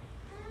out.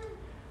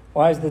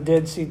 Why is the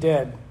Dead Sea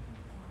dead?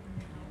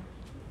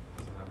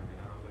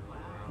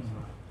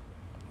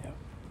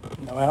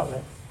 No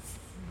outlet.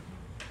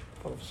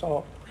 Full of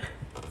salt.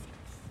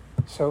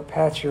 So,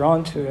 Pat, you're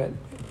onto it.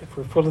 If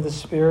we're full of the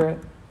Spirit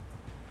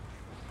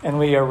and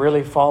we are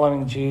really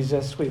following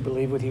Jesus, we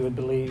believe what he would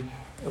believe,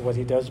 or what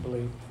he does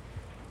believe.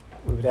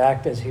 We would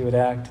act as he would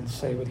act and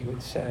say what he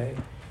would say.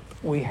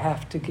 We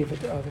have to give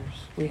it to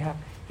others.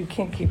 You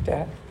can't keep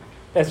that.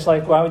 That's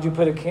like, why would you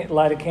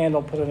light a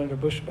candle, put it under a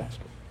bushel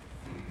basket?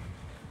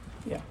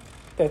 Yeah,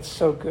 that's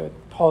so good.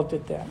 Paul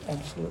did that,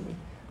 absolutely.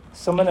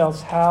 Someone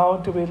else,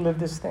 how do we live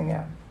this thing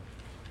out?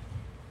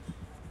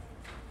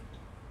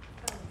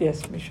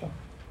 Yes, Michelle.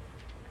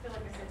 I feel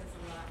like I said this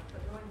a lot, but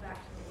going back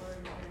to the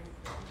word is very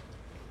important.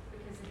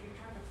 Because if you're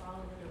trying to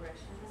follow the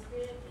direction of the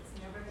Spirit, it's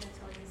never going to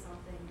tell you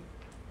something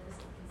that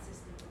isn't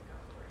consistent with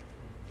God's word.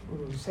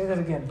 Ooh, say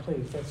that again,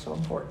 please. That's so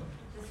important.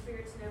 The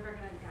Spirit's never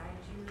going to guide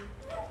you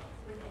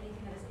with anything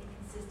that is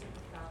inconsistent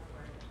with God's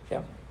word.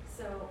 Yeah.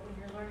 So when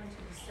you're learning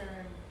to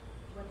discern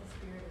what the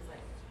Spirit is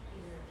like,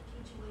 either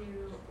teaching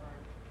you or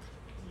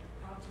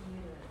prompting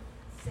you to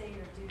say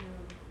or do,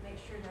 make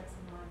sure that's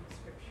in line with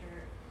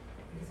Scripture.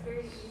 It's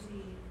very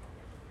easy,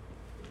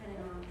 depending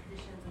on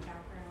traditions and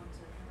background,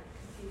 to kind of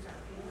confuse our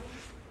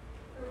feelings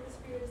for what the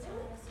Spirit is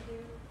telling us to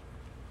do.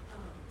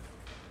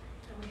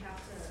 And we have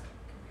to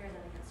compare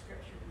that against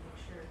Scripture to make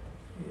sure.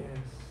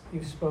 Yes,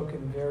 you've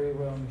spoken very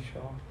well,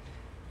 Michelle.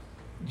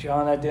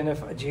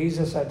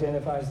 Jesus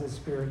identifies the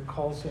Spirit,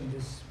 calls him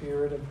the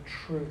Spirit of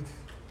truth.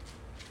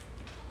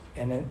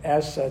 And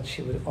as such,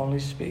 he would only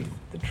speak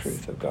the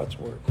truth of God's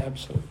word.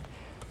 Absolutely.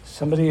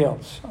 Somebody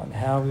else on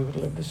how we would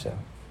live this out.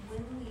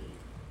 When we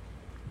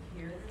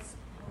hear this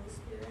Holy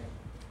Spirit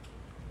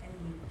and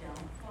we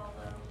don't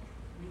follow,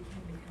 we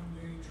can become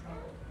very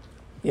troubled.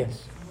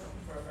 Yes. I'm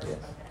looking for a verse Yes.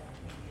 about that.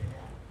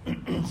 I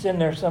can't get it It's in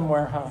there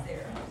somewhere, huh? out.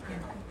 There.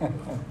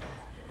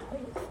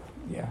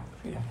 Yeah.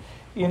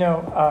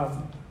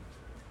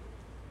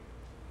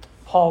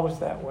 Paul was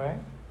that way,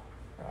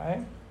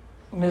 right?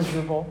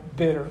 Miserable,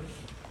 bitter,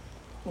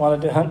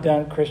 wanted to hunt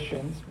down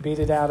Christians, beat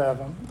it out of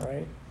them,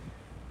 right?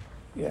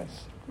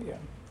 Yes, yeah.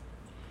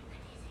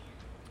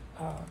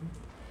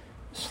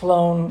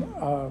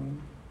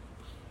 Sloan,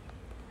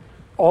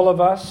 all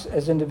of us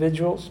as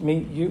individuals,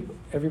 me, you,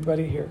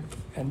 everybody here,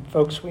 and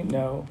folks we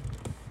know,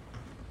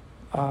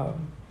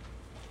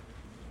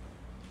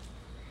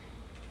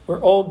 we're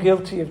all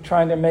guilty of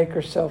trying to make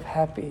ourselves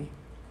happy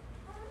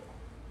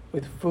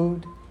with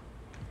food,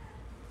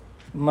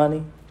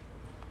 money,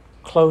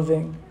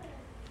 clothing,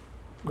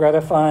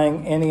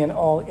 gratifying any and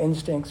all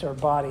instincts our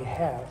body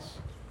has.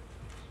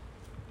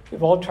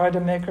 We've all tried to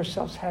make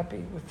ourselves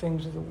happy with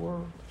things of the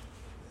world.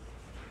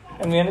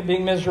 And we end up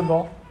being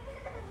miserable.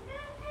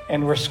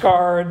 And we're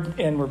scarred,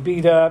 and we're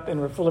beat up, and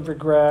we're full of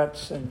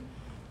regrets, and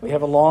we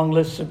have a long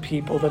list of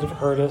people that have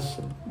hurt us,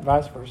 and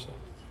vice versa.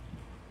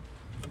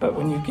 But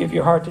when you give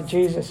your heart to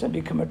Jesus and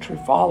become a true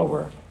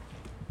follower,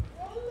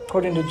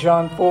 according to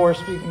John 4,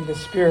 speaking of the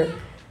Spirit,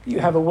 you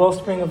have a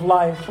wellspring of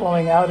life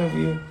flowing out of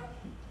you.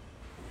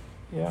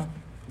 Yeah.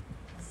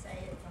 Say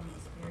it from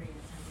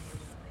experience.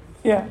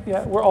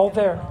 Yeah, we're all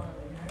there.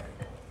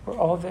 We're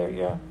all there,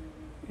 yeah.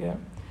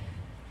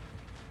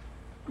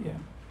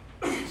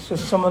 So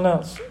someone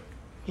else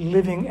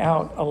living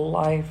out a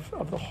life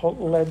of the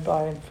led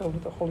by and filled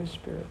with the Holy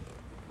Spirit.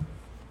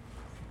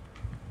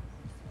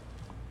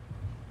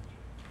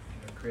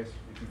 Chris,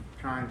 if you're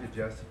trying to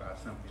justify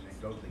something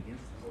that goes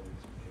against the Holy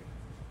Spirit,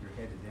 you're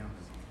headed down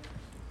the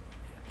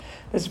wrong.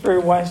 That's very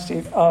wise,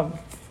 Steve.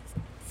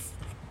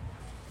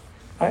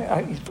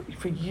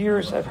 For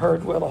years I've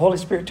heard, well, the Holy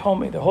Spirit told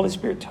me,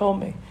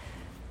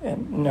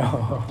 and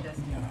no.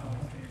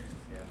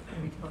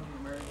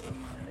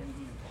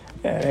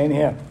 Yeah, it ain't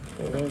him.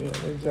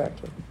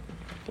 Exactly.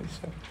 So. Chris,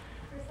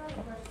 I have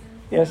a question.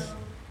 Yes. I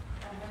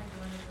have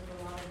learned with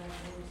a lot of that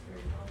Holy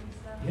Spirit helping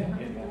stuff. Yeah.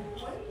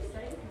 What do you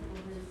say to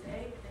people who say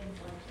things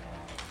like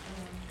that?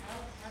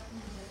 How can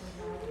you get those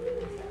out of it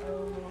and say,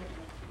 oh, well,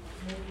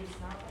 maybe it's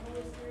not the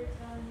Holy Spirit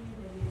telling you,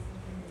 maybe it's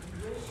something that you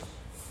wish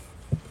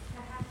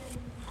to happen?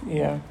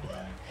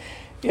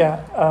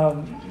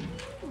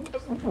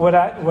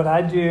 What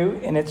I do,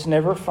 and it's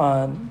never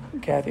fun,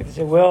 Kathy, if I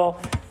say,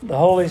 well, the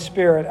Holy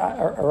Spirit,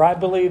 or I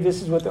believe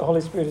this is what the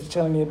Holy Spirit is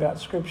telling me about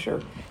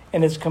Scripture,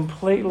 and it's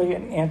completely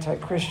an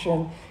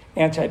anti-Christian,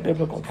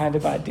 anti-biblical kind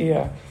of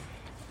idea.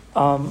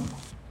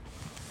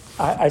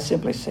 I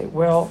simply say,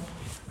 well,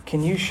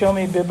 can you show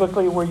me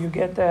biblically where you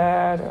get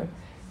that? Or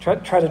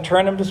try to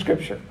turn them to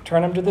Scripture,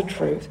 turn them to the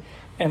truth,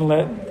 and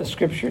let the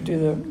Scripture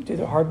do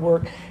the hard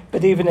work.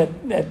 But even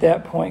at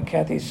that point,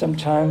 Kathy,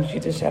 sometimes you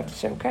just have to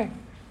say, okay,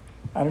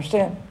 I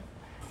understand.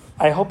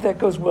 I hope that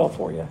goes well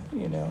for you,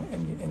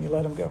 and you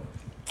let them go.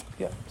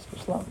 Yeah, so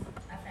slow.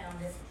 I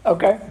found it.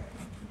 Okay.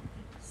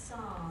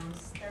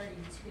 Psalms 32:3.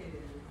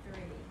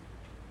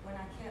 When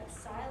I kept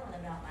silent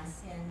about my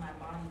sin, my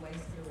body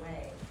wasted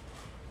away.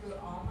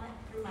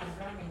 Through my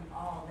groaning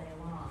all day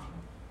long.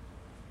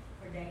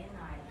 For day and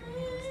night, your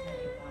hand was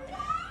heavy upon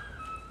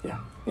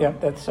me. Yeah,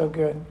 that's so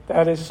good.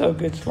 That is so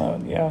good,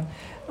 Sloan. Yeah.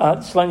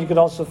 Sloan, you could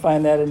also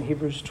find that in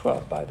Hebrews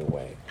 12, by the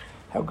way,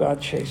 how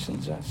God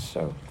chastens us.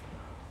 So,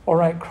 all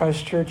right,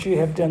 Christ Church, you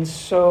have done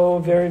so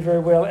very, very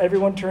well.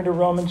 Everyone turn to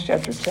Romans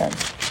chapter 10.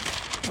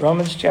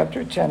 Romans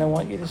chapter 10, I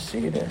want you to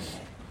see this.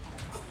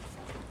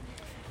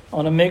 I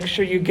want to make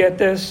sure you get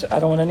this. I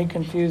don't want any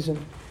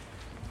confusion.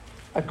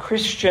 A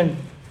Christian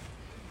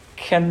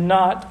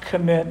cannot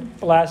commit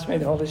blasphemy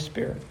of the Holy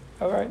Spirit.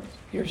 All right?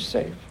 You're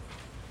safe.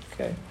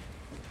 Okay?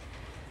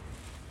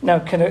 Now,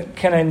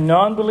 can a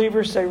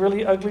non-believer say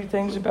really ugly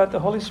things about the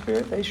Holy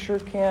Spirit? They sure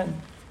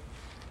can.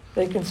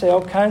 They can say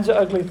all kinds of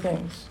ugly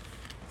things.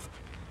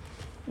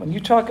 When you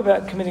talk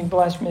about committing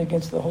blasphemy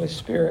against the Holy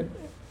Spirit,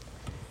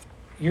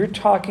 you're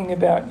talking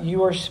about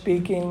you are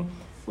speaking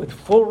with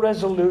full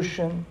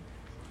resolution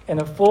and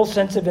a full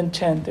sense of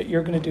intent that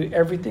you're going to do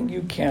everything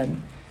you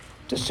can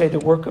to say the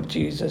work of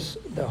Jesus,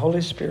 the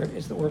Holy Spirit,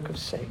 is the work of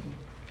Satan.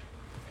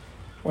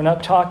 We're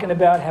not talking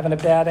about having a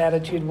bad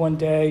attitude one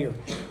day or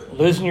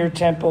losing your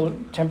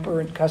temper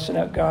and cussing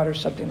out God or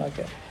something like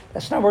that.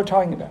 That's not what we're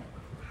talking about.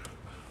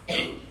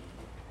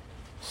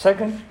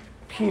 2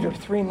 Peter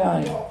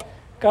 3:9.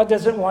 God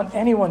doesn't want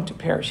anyone to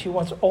perish. He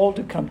wants all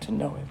to come to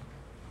know him.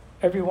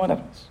 Every one of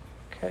us.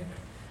 Okay?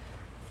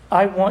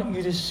 I want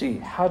you to see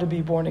how to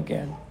be born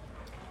again.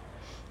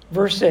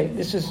 Verse 8.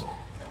 This is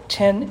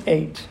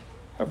 10:8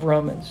 of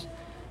Romans.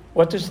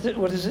 What does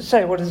it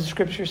say? What does the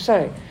Scripture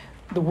say?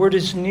 The word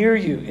is near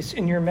you. It's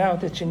in your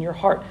mouth. It's in your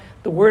heart.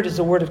 The word is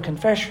the word of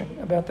confession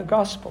about the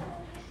gospel.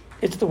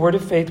 It's the word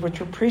of faith which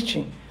we're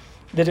preaching.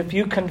 That if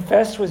you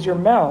confess with your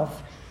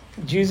mouth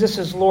Jesus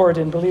is Lord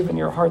and believe in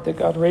your heart that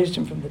God raised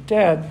him from the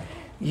dead,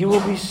 you will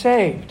be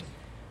saved.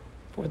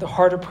 For with the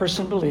heart a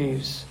person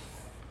believes,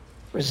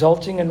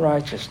 resulting in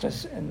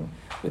righteousness, and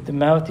with the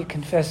mouth she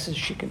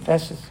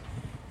confesses,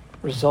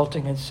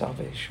 resulting in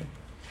salvation.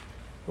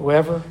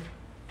 Whoever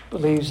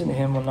believes in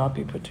him will not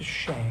be put to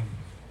shame.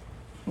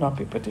 Not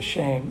be put to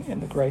shame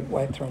in the great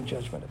white throne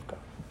judgment of God.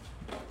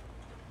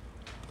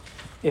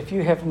 If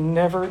you have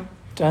never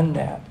done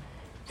that,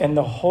 and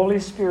the Holy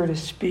Spirit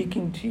is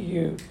speaking to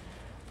you,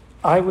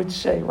 I would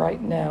say right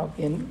now,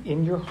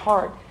 in your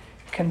heart,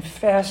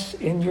 confess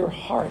in your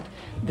heart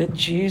that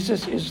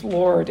Jesus is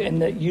Lord and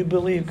that you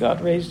believe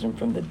God raised him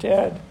from the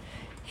dead.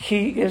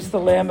 He is the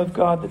Lamb of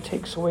God that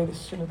takes away the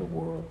sin of the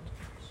world.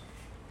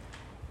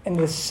 In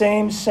the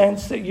same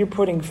sense that you're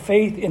putting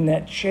faith in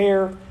that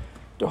chair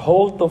to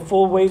hold the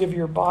full weight of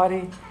your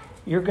body,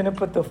 you're going to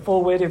put the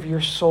full weight of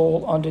your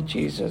soul onto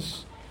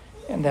Jesus,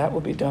 and that will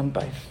be done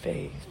by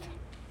faith.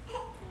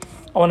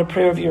 I want to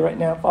pray over you right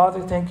now.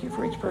 Father, thank you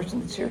for each person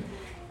that's here.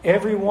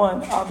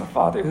 Everyone, Abba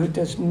Father, who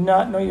does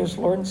not know you as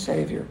Lord and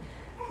Savior,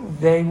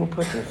 they will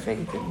put their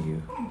faith in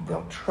you.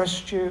 They'll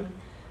trust you.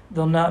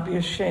 They'll not be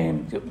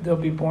ashamed. They'll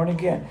be born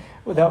again.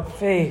 Without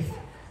faith,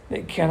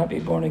 they cannot be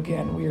born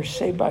again. We are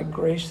saved by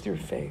grace through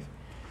faith.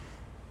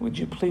 Would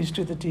you please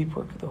do the deep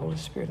work of the Holy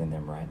Spirit in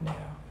them right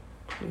now?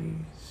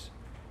 Please.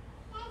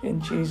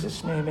 In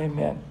Jesus' name,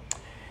 amen.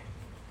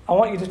 I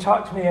want you to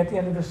talk to me at the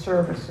end of the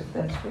service if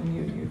that's when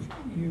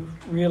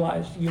you've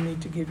realized you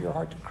need to give your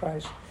heart to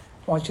Christ.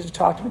 I want you to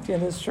talk to me at the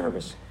end of the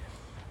service.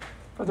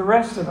 For the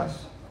rest of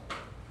us,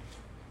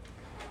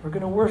 we're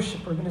going to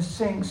worship. We're going to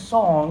sing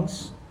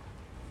songs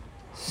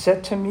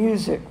set to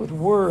music with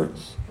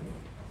words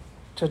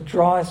to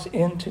draw us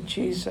into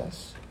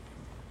Jesus.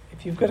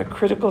 If you've got a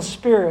critical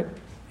spirit,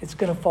 it's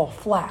going to fall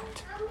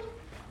flat.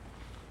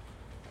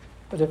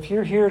 But if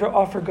you're here to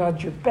offer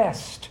God your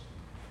best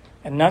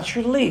and not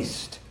your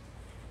least,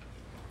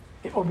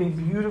 it will be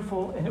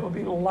beautiful and it will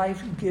be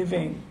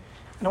life-giving.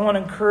 And I want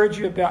to encourage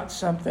you about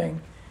something.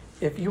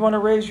 If you want to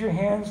raise your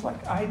hands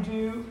like I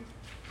do,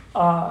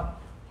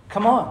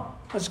 come on,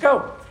 let's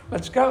go.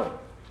 Let's go.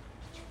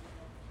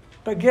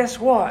 But guess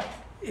what?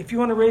 If you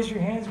want to raise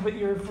your hands but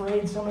you're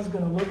afraid someone's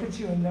going to look at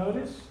you and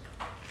notice,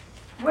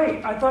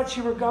 wait, I thought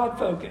you were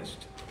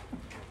God-focused.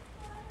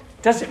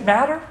 Does it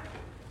matter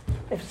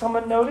if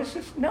someone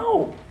notices?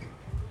 No.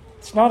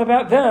 It's not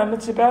about them,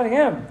 it's about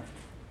him.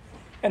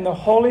 And the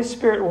Holy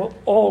Spirit will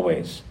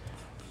always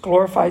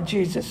glorify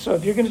Jesus. So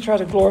if you're going to try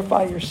to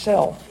glorify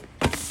yourself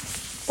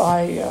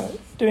by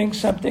doing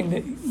something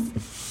that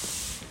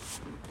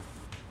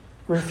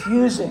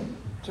refusing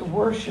to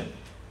worship,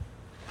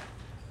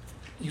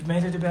 you've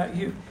made it about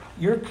you.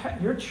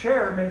 Your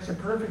chair makes a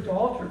perfect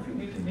altar if you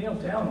need to kneel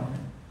down on it.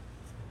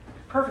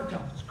 Perfect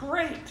altar. It's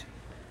great.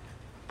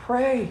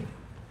 Pray.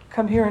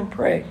 come here and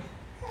pray.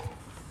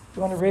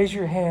 You want to raise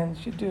your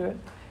hands, you do it.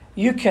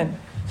 You can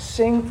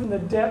sing from the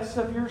depths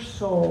of your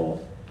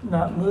soul,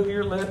 not move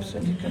your lips,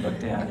 and you can look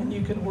down and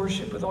you can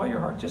worship with all your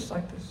heart, just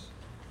like this.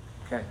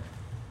 Okay?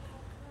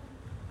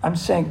 I'm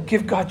saying,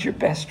 give God your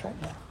best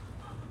right now.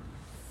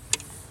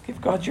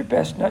 Give God your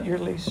best, not your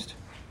least.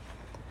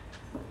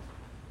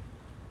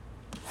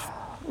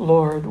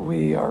 Lord,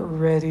 we are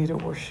ready to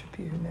worship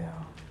you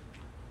now.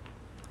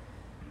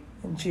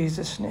 In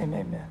Jesus' name,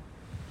 amen.